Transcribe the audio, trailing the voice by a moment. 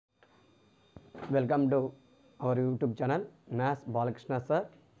welcome to our YouTube channel Maths Balakrishna sir.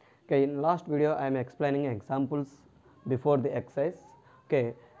 Okay, in last video I am explaining examples before the exercise.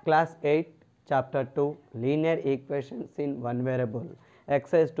 Okay, class 8 chapter 2 linear equations in one variable,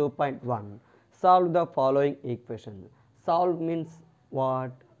 exercise 2.1. Solve the following equation. Solve means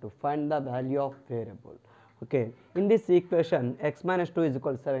what? To find the value of variable. Okay, in this equation x minus 2 is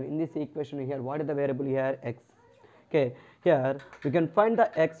equal to 7. In this equation here, what is the variable here? X. Okay, here we can find the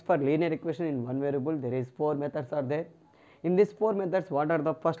x for linear equation in one variable. There is 4 methods are there. In these 4 methods, what are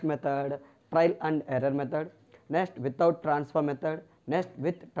the first method? Trial and error method. Next, without transform method. Next,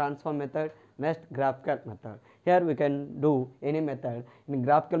 with transform method. Next, graphical method. Here we can do any method. In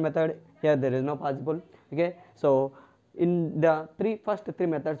graphical method, here there is no possible. Okay, so in the first three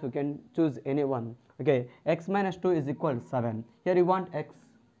methods we can choose any one. Okay, x minus 2 is equal to 7. Here you want x.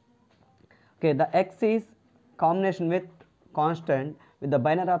 Okay, the x is combination with constant with the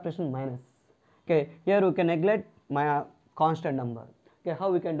binary operation minus. Okay, here we can neglect my constant number. Okay, how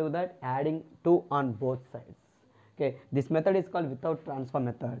we can do that? Adding 2 on both sides. Okay, this method is called without transform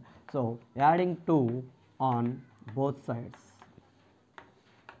method. So adding 2 on both sides.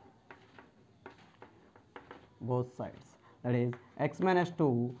 That is x minus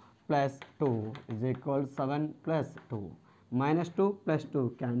 2 plus 2 is equal to 7 plus 2. Minus 2 plus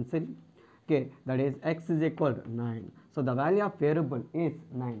 2 cancel. Okay, that is x is equal to 9. So the value of variable is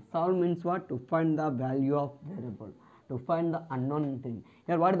 9. Solve means what? To find the value of variable, to find the unknown thing.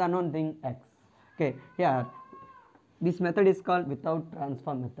 Here what is the unknown thing? X. Okay, here this method is called without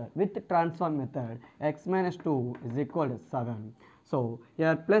transform method. With transform method, x minus 2 is equal to 7. So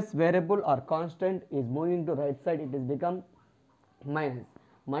here plus variable or constant is moving to right side, it is become minus.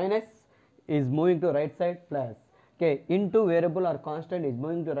 Minus is moving to right side, plus. Okay, into variable or constant is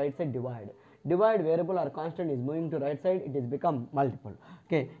moving to right side, divide. Divide variable or constant is moving to right side, it is become multiple.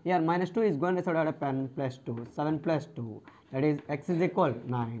 Okay, here minus 2 is going to side of pen plus 2, 7 plus 2, that is x is equal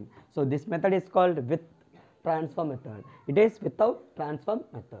to 9. So this method is called with transform method. It is without transform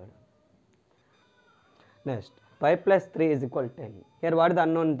method. Next, 5 plus 3 is equal to 10. Here what is the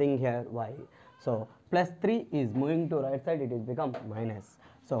unknown thing here? Y. So plus 3 is moving to right side, it is become minus.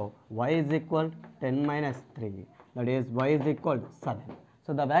 So y is equal to 10 minus 3, that is y is equal to 7.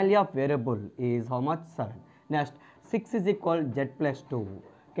 So the value of variable is how much? 7. Next, 6 is equal to z plus 2.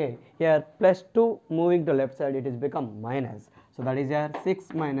 Okay, here plus 2 moving to left side, it is become minus. So that is here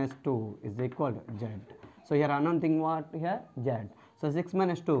 6 minus 2 is equal to z. So here unknown thing what here? Z. So 6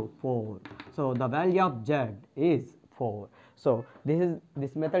 minus 2, 4. So the value of z is 4. So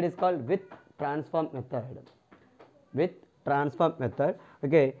this method is called with transform method. With transform method.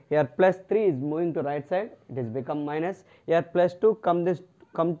 Okay, here plus 3 is moving to right side, it is become minus. Here plus 2 come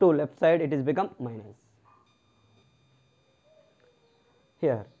to left side, it is become minus.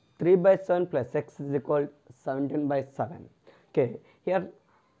 Here 3 by 7 plus x is equal to 17 by 7. Okay, here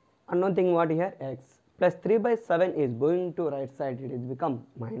unknown thing what here? X. Plus 3 by 7 is going to right side, it is become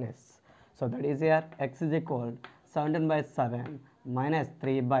minus. So that is here x is equal to 17 by 7 minus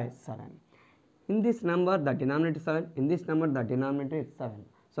 3 by 7. In this number the denominator is 7, in this number the denominator is 7.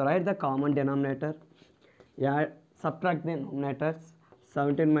 So write the common denominator, subtract the denominators.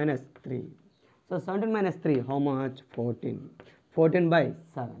 17 minus 3. So 17 minus 3 how much? 14. 14 by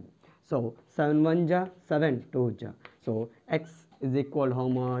 7. So 7 1 ja, 7 2 ja. So x is equal how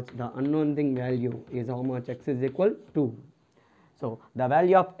much? The unknown thing value is how much? X is equal 2. So the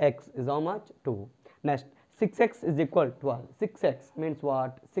value of x is how much? 2. Next, 6x is equal 12. 6x means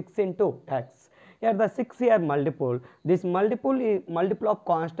what? 6 into x. Here the 6 here multiple. This multiple of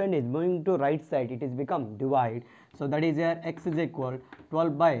constant is moving to right side, it is become divide. So that is here x is equal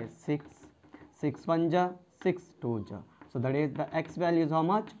 12 by 6. 6 1 ja, 6 2 ja. So that is the x value is how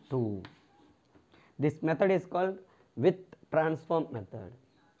much? 2. This method is called with transform method.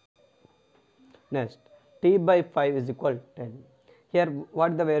 Next, t by 5 is equal to 10. Here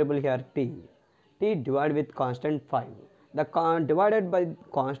what is the variable here? T. T divided with constant 5. The divided by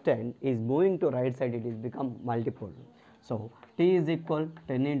constant is moving to right side, it is become multiple. So t is equal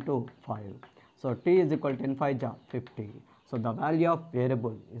 10 into 5. So t is equal 10 5 ja 50. So the value of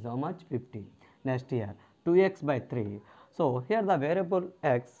variable is how much? 50. Next here 2x by 3. So here the variable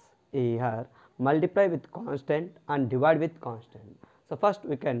x here multiply with constant and divide with constant. So first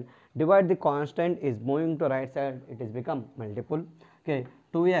we can divide the constant is moving to right side, it is become multiple. Okay,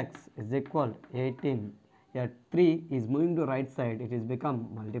 2x is equal 18. Here 3 is moving to right side, it is become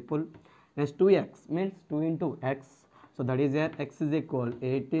multiple. Next 2x means 2 into x. So that is here x is equal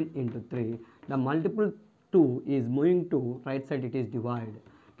 18 into 3. The multiple 2 is moving to right side, it is divide.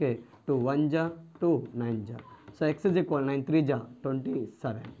 Okay, 2 1 ja, 2 9 ja. So x is equal 9 3 ja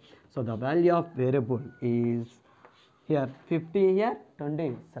 27. So the value of variable is here 50, here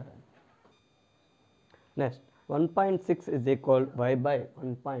 27. Next, 1.6 is equal y by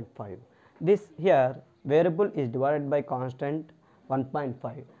 1.5. This here variable is divided by constant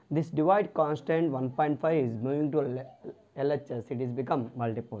 1.5. This divide constant 1.5 is moving to LHS. It is become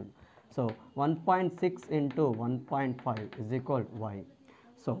multiple. So 1.6 into 1.5 is equal y.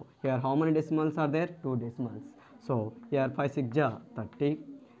 So here how many decimals are there? 2 decimals. So here 5 6 ja 30.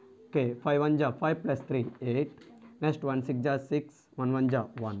 Okay, 5 1 ja 5 plus 3 8. Next 1 6 ja 6, 1 1 ja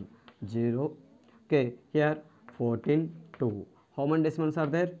 1 0. Okay, here 14 2. How many decimals are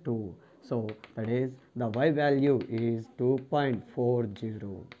there? 2. So that is the y value is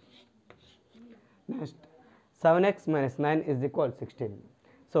 2.40. Next, 7x minus 9 is equal 16.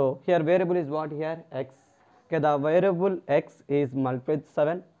 So here variable is what here? X. Okay, the variable x is multiplied with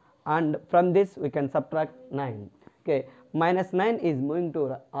 7, and from this we can subtract 9. Okay, minus 9 is moving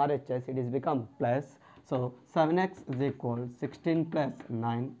to RHS, it is become plus. So 7x is equal 16 plus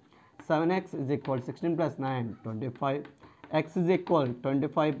 9. 7x is equal 16 plus 9 25. X is equal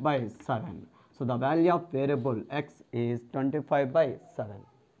 25 by 7. So the value of variable x is 25 by 7.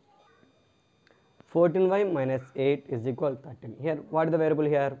 14y minus 8 is equal 13. Here what is the variable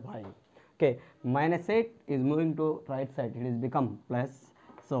here? Y. Okay, minus 8 is moving to right side, it is become plus.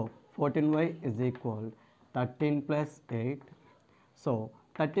 So 14y is equal 13 plus 8. So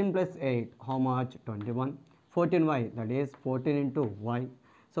 13 plus 8 how much? 21. 14y, that is 14 into y.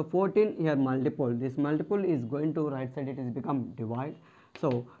 So 14 here multiple, this multiple is going to right side, it is become divide.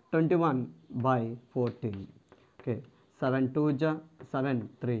 So 21 by 14. Okay, 7 2 ja 7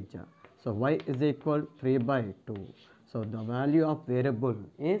 3 ja. So y is equal 3 by 2. So the value of variable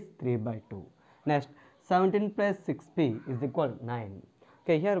is 3 by 2. Next, 17 plus 6p is equal 9.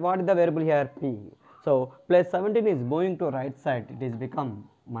 Okay, here what is the variable here? P. So plus 17 is moving to right side, it is become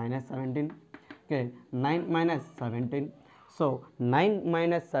minus 17. Okay, 9 minus 17. So 9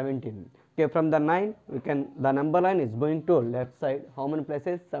 minus 17. Okay, from the 9 we can, the number line is going to left side. How many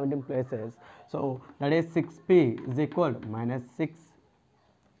places? 17 places. So that is 6p is equal minus 6.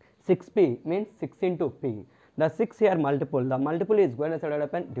 6p means 6 into p. The 6 here multiple, the multiple is going to set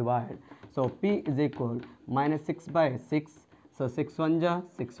up and divide. So p is equal minus 6 by 6. So 6 1 ja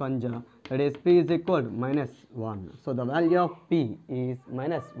 6 1 ja, that is p is equal minus 1. So the value of p is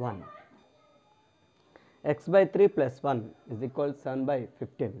minus 1. X by 3 plus 1 is equal 7 by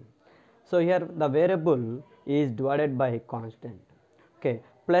 15. So here the variable is divided by constant. Okay,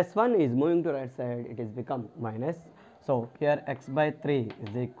 plus 1 is moving to right side, it is become minus. So here x by 3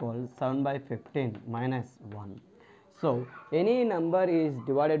 is equal 7 by 15 minus 1. So any number is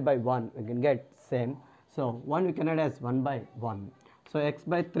divided by 1, we can get same. So 1 we can add as 1 by 1. So x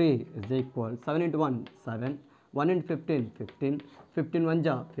by 3 is equal 7 into 1 7, 1 into 15 15, 15 1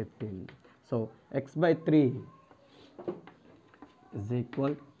 ja 15. So x by 3 is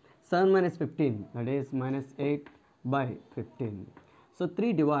equal 7 minus 15, that is minus 8 by 15. So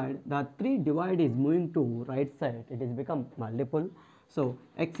 3 divide, the 3 divide is moving to right side, it is become multiple. So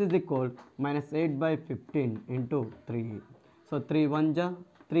x is equal minus 8 by 15 into 3. So 3 1 ja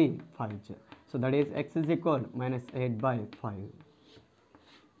 3 5 ja. So that is x is equal minus 8 by 5.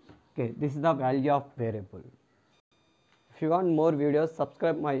 Okay, this is the value of variable. If you want more videos,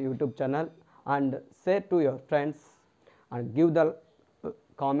 subscribe my YouTube channel and share to your friends and give the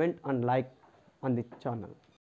comment and like on the channel.